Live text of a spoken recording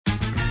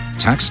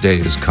Tax day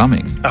is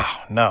coming.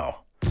 Oh, no.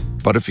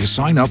 But if you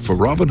sign up for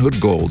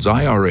Robinhood Gold's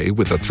IRA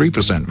with a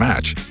 3%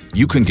 match,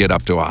 you can get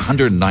up to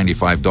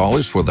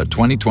 $195 for the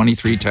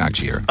 2023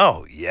 tax year.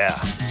 Oh, yeah.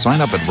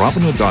 Sign up at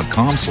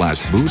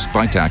Robinhood.com/boost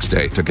by tax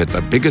day to get the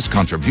biggest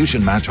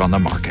contribution match on the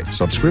market.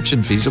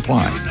 Subscription fees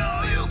apply.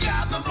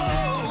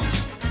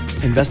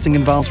 Investing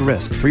involves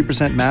risk.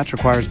 3% match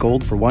requires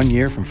gold for 1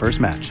 year from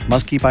first match.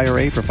 Must keep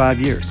IRA for 5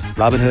 years.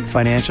 Robinhood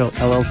Financial,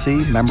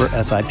 LLC, member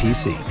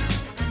SIPC.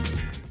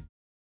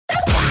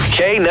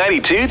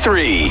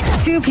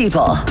 K92-3. Two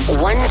people,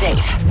 one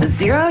date,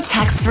 0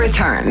 texts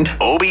returned.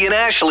 Obie and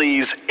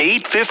Ashley's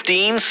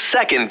 8:15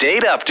 second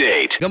date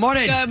update. Good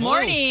morning. Good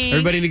morning.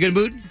 Everybody in a good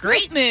mood?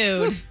 Great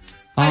mood.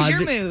 How's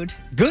your mood?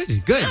 Good.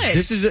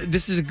 This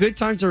is a good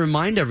time to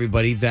remind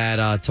everybody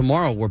that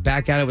tomorrow we're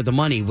back at it with the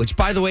money, which,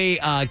 by the way,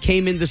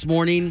 came in this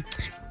morning.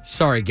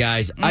 Sorry,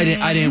 guys. I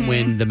didn't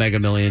win the Mega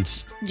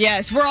Millions.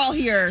 Yes, we're all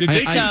here. Did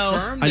they so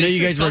confirm? I know you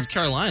said guys South were-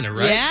 Carolina,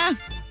 right? Yeah.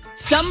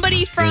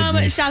 Somebody from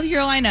South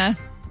Carolina.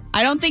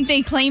 I don't think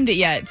they claimed it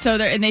yet.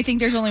 And they think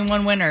there's only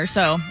one winner.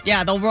 So,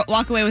 yeah, they'll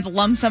walk away with a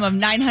lump sum of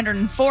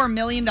 $904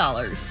 million.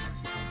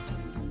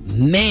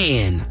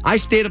 Man, I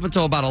stayed up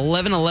until about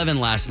 11:11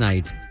 last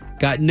night.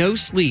 Got no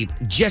sleep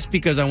just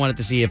because I wanted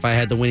to see if I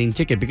had the winning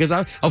ticket. Because,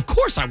 of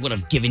course, I would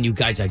have given you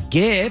guys a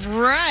gift.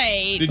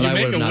 Right. Did But you I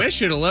make would've a not.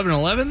 wish at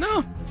 11:11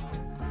 though?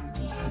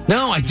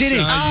 No, I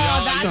didn't.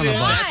 that's Son of a-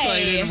 why. That's why it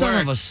didn't Son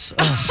work. of a s-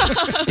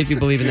 if you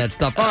believe in that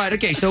stuff. All right,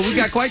 okay, so we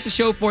got quite the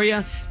show for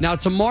you. Now,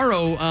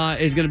 tomorrow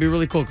is going to be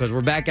really cool because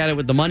we're back at it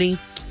with the money.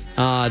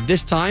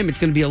 This time, it's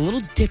going to be a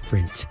little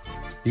different.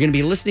 You're going to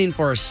be listening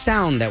for a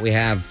sound that we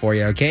have for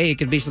you, okay? It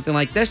could be something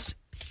like this.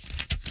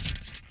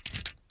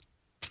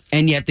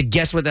 And you have to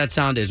guess what that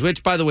sound is,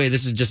 which, by the way,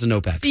 this is just a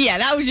notepad. Yeah,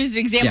 that was just an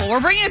example. Yeah. We're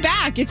bringing it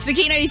back. It's the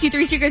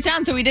K92-3 Secret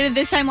Sound. So we did it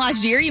this time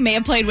last year. You may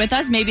have played with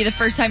us. Maybe the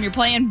first time you're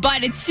playing.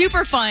 But it's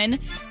super fun.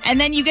 And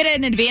then you get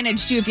an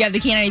advantage, too, if you have the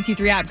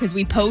K92-3 app because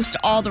we post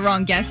all the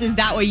wrong guesses.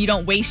 That way you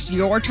don't waste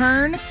your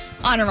turn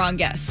on a wrong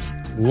guess.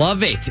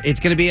 Love it.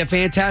 It's going to be a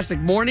fantastic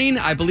morning.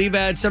 I believe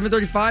at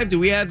 7:35, do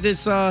we have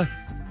this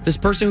this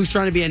person who's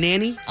trying to be a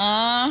nanny?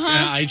 Uh-huh.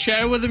 Yeah, I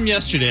chatted with him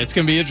yesterday. It's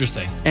going to be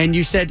interesting. And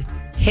you said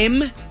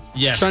him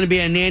Yes. trying to be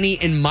a nanny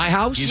in my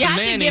house? You have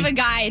to give a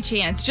guy a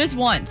chance, just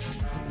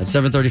once. At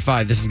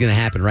 7:35, this is going to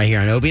happen right here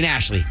on Obie and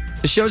Ashley.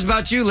 The show's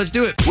about you. Let's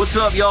do it. What's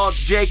up, y'all? It's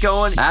Jake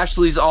Owen.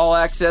 Ashley's All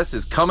Access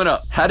is coming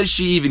up. How does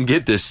she even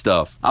get this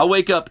stuff? I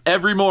wake up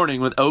every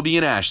morning with Obie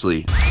and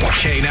Ashley.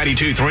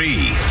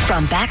 K92-3.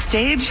 From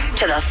backstage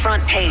to the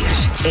front page,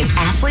 it's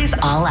Ashley's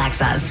All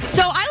Access.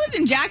 So I lived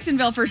in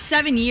Jacksonville for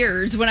 7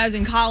 years when I was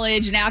in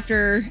college and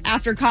after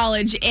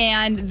college.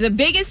 And the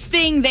biggest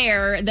thing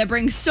there that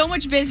brings so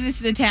much business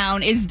to the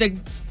town is the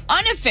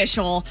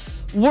unofficial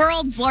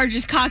world's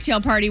largest cocktail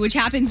party, which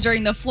happens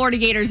during the Florida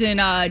Gators and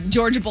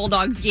Georgia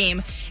Bulldogs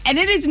game. And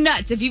it is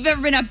nuts. If you've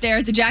ever been up there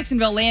at the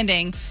Jacksonville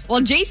Landing,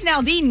 well, Jason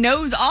Aldean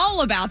knows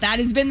all about that.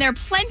 Has been there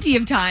plenty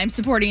of times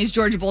supporting his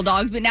Georgia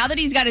Bulldogs. But now that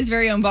he's got his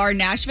very own bar in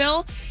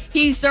Nashville,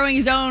 he's throwing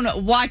his own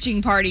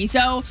watching party.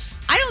 So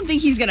I don't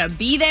think he's going to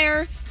be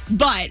there.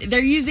 But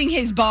they're using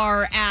his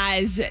bar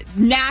as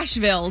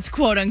Nashville's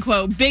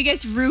quote-unquote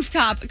biggest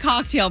rooftop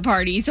cocktail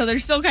party. So they're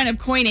still kind of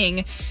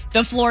coining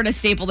the Florida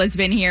staple that's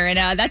been here. And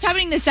that's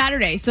happening this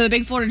Saturday. So the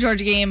big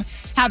Florida-Georgia game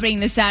happening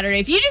this Saturday.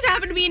 If you just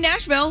happen to be in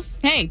Nashville,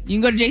 hey, you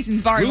can go to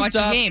Jason's bar and watch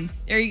the game.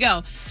 There you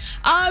go.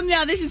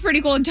 Now, this is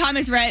pretty cool. And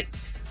Thomas Rhett,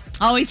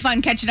 always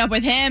fun catching up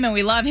with him, and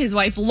we love his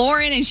wife,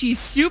 Lauren, and she's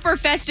super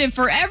festive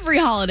for every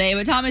holiday,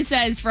 but Thomas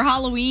says for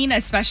Halloween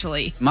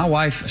especially. My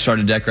wife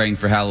started decorating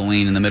for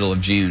Halloween in the middle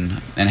of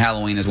June, and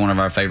Halloween is one of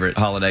our favorite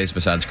holidays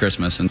besides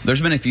Christmas. And there's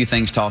been a few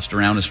things tossed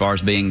around as far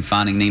as being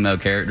Finding Nemo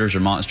characters or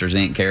Monsters,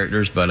 Inc.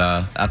 characters, but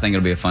I think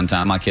it'll be a fun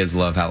time. My kids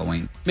love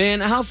Halloween. Man,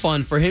 how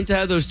fun for him to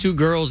have those two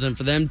girls and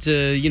for them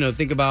to,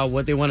 think about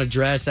what they want to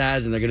dress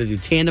as, and they're going to do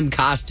tandem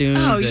costumes.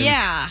 Oh, and,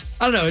 yeah.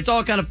 I don't know. It's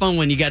all kind of fun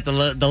when you got the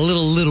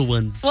little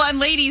ones. Well, and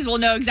ladies will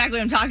know exactly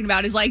what I'm talking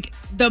about. Is like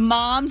the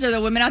moms or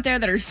the women out there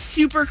that are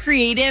super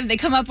creative. They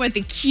come up with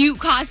the cute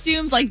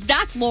costumes. Like,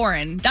 that's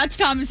Lauren. That's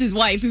Thomas's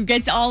wife who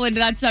gets all into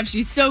that stuff.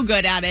 She's so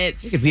good at it.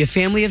 It could be a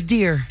family of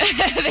deer.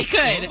 They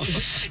could.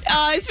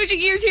 Switching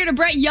gears here to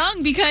Brett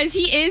Young because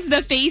he is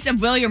the face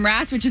of William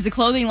Rass, which is a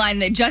clothing line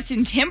that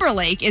Justin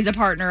Timberlake is a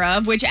partner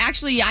of, which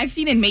actually I've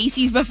seen in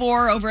Macy's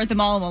before over at the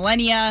Mall of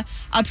Millennia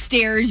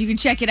upstairs. You can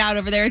check it out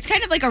over there. It's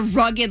kind of like a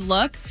rugged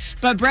look,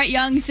 but Brett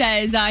Young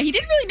says he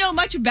didn't really know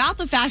much about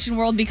the fashion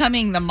world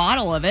becoming the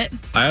model of it.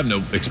 I have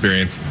no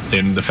experience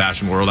in the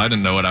fashion world. I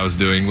didn't know what I was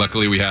doing.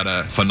 Luckily, we had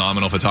a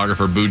phenomenal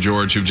photographer, Boo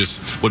George, who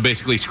just would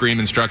basically scream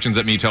instructions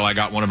at me till I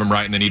got one of them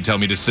right, and then he'd tell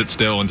me to sit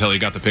still until he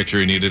got the picture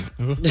he needed.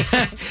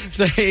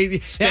 So,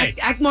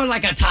 act more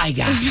like a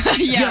tiger. Yeah,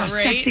 You're a right?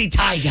 sexy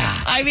tiger.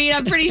 I mean,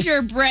 I'm pretty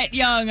sure Brett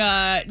Young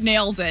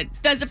nails it.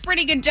 Does a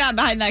pretty good job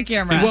behind that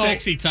camera. The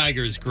sexy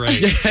tiger is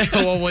great.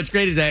 Well, what's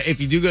great is that if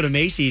you do go to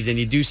Macy's and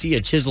you do see a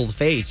chiseled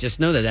face, just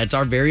know that that's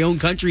our very own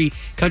country's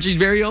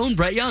very own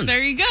Brett Young.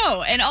 There you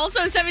go. And also,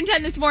 Also,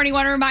 7:10 this morning,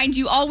 want to remind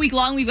you all week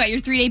long, we've got your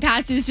 3-day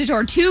passes to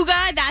Tortuga.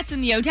 That's in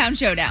the O-Town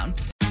Showdown.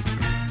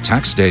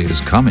 Tax day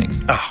is coming.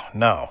 Oh,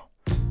 no.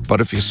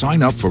 But if you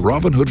sign up for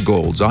Robinhood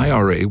Gold's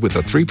IRA with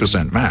a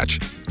 3% match,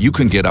 you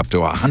can get up to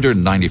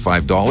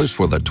 $195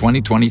 for the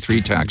 2023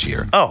 tax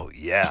year. Oh,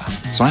 yeah.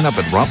 Sign up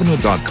at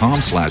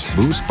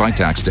Robinhood.com/boost by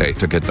tax day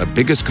to get the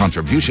biggest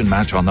contribution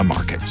match on the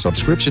market.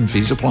 Subscription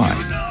fees apply.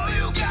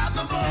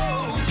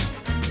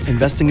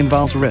 Investing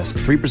involves risk.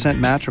 3%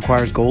 match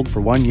requires gold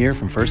for 1 year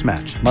from first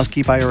match. Must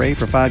keep IRA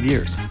for 5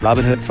 years.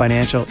 Robinhood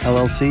Financial,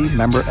 LLC,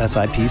 member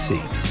SIPC.